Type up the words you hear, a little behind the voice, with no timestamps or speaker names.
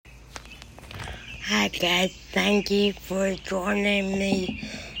Hi guys, thank you for joining me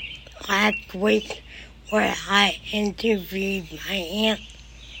last week where I interviewed my aunt.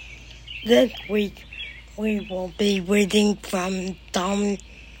 This week we will be reading from Psalm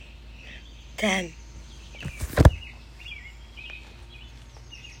 10.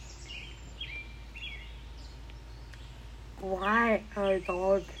 Why, O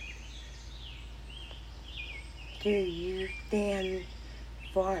Lord, do you stand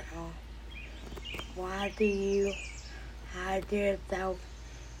far off? Why do you hide yourself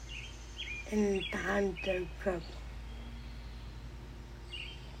in times of trouble?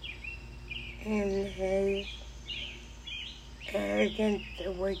 In his arrogance,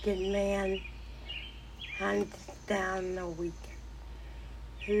 the wicked man hunts down the weak,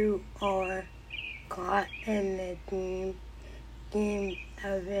 who are caught in the scheme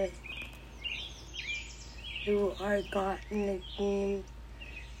of it, who are caught in the scheme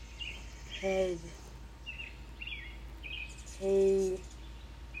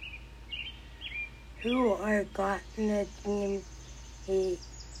who are caught in the scheme he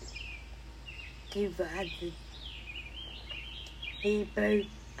devises. He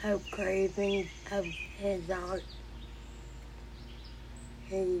boasts of cravings of his heart.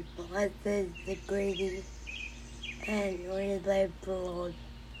 He blesses the greedy and relives the Lord.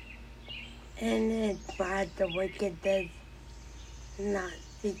 In his pride the wicked does not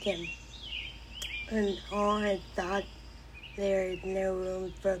seek him. In all his thoughts there is no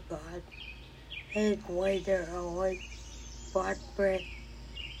room for God. His ways are always prosperous.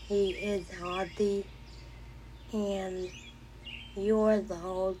 He is haughty, and your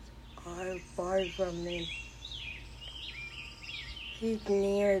laws are far from him. He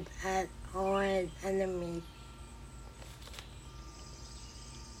sneers at all his enemies.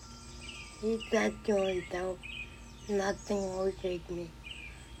 He said to himself, nothing will shake me.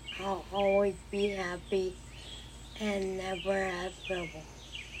 I'll always be happy and never have trouble.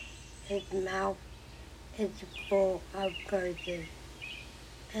 His mouth is full of curses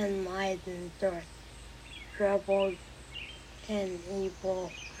and lies and threats. Troubles and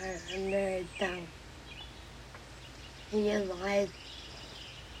evil are under his tongue. He lies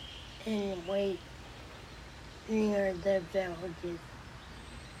in wait near the villages.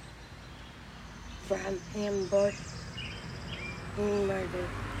 From ambush he murders.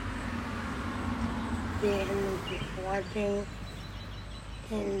 The enemy is watching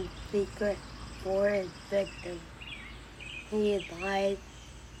in secret for his victim. He lies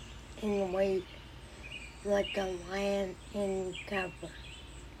in wait like a lion in cover.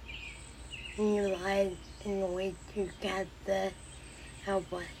 He lies in wait to catch the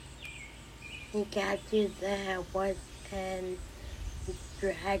helpless. He catches the helpless and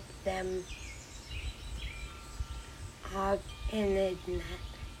drags them off in his net.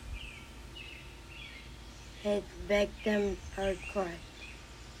 His victims are crushed.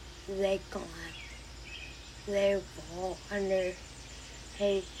 They collapse. They fall under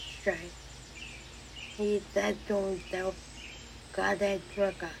his strength. He said to himself, God has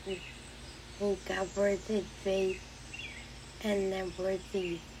forgotten. He covers his face and never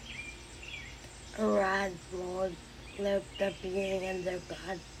sees. Arise, Lord, lift up your hands, O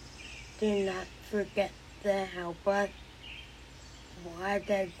God. Do not forget to help us. Why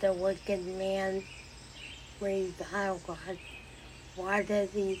does the wicked man revile God? Why does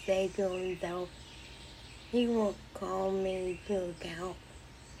he say to himself, he won't call me to account?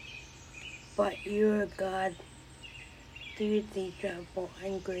 But you are God. Do see trouble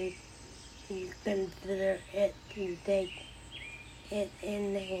and grief. You consider it to take it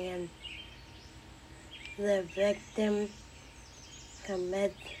in hand. The victim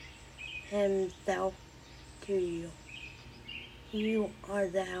commits himself to you. You are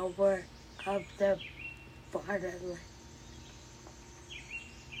the helper of the fatherless.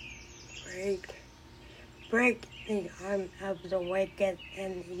 Break the arm of the wicked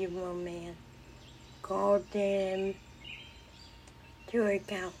and evil man. Call to him to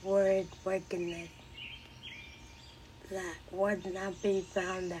account for his wickedness, that would not be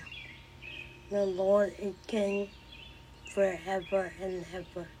found out. The Lord is king forever and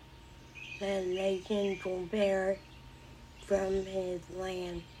ever. The nations will bear from his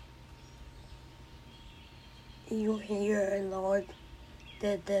land. You hear, Lord,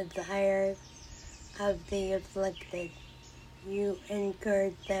 the desires of the afflicted. You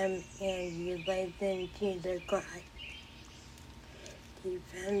encourage them and you listen to their cry,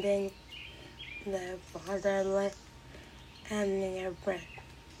 defending the fatherless and the oppressed,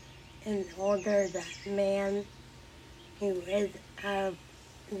 in order that man who is of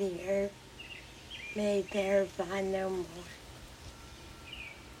the earth may terrify no more.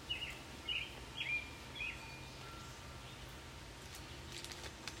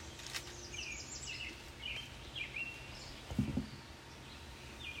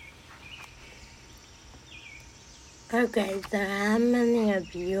 Okay, so how many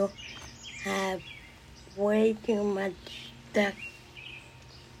of you have way too much stuff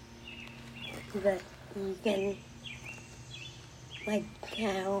that you can, like,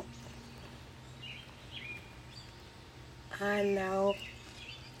 count? I know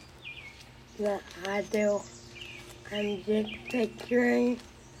that I do. I'm just picturing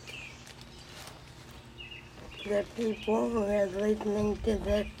the people who are listening to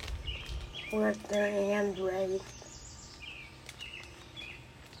this with their hands raised,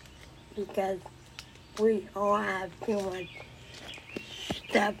 because we all have too much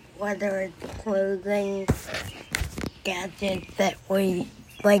stuff, whether it's clothing, gadgets that we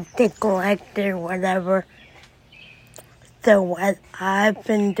like to collect or whatever. So what I've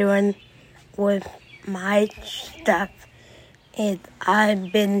been doing with my stuff is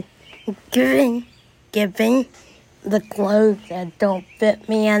I've been giving the clothes that don't fit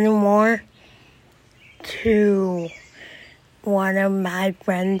me anymore to one of my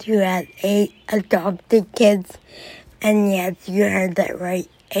friends who has 8 adopted kids. And yes, you heard that right,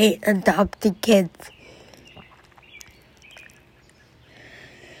 8 adopted kids.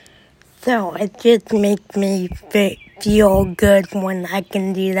 So it just makes me feel good when I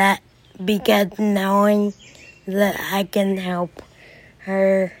can do that, because knowing that I can help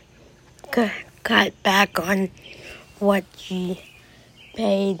her cut back on what she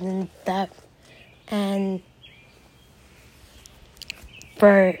pays and stuff, and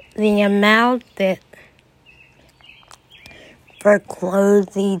for the amount that for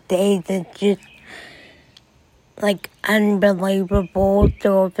clothes these days, it's just like unbelievable.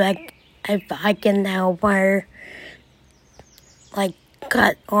 So if I can help her like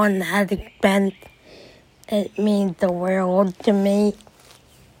cut on that expense, it means the world to me.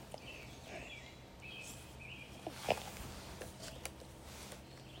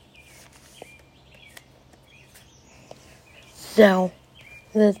 So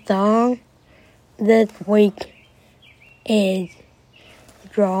the song this week is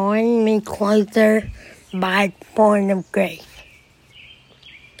Drawing Me Closer by Point of Grace.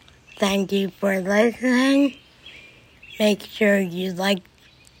 Thank you for listening. Make sure you like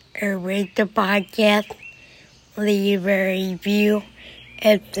or rate the podcast. Leave a review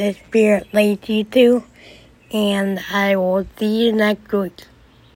if the spirit leads you to. And I will see you next week.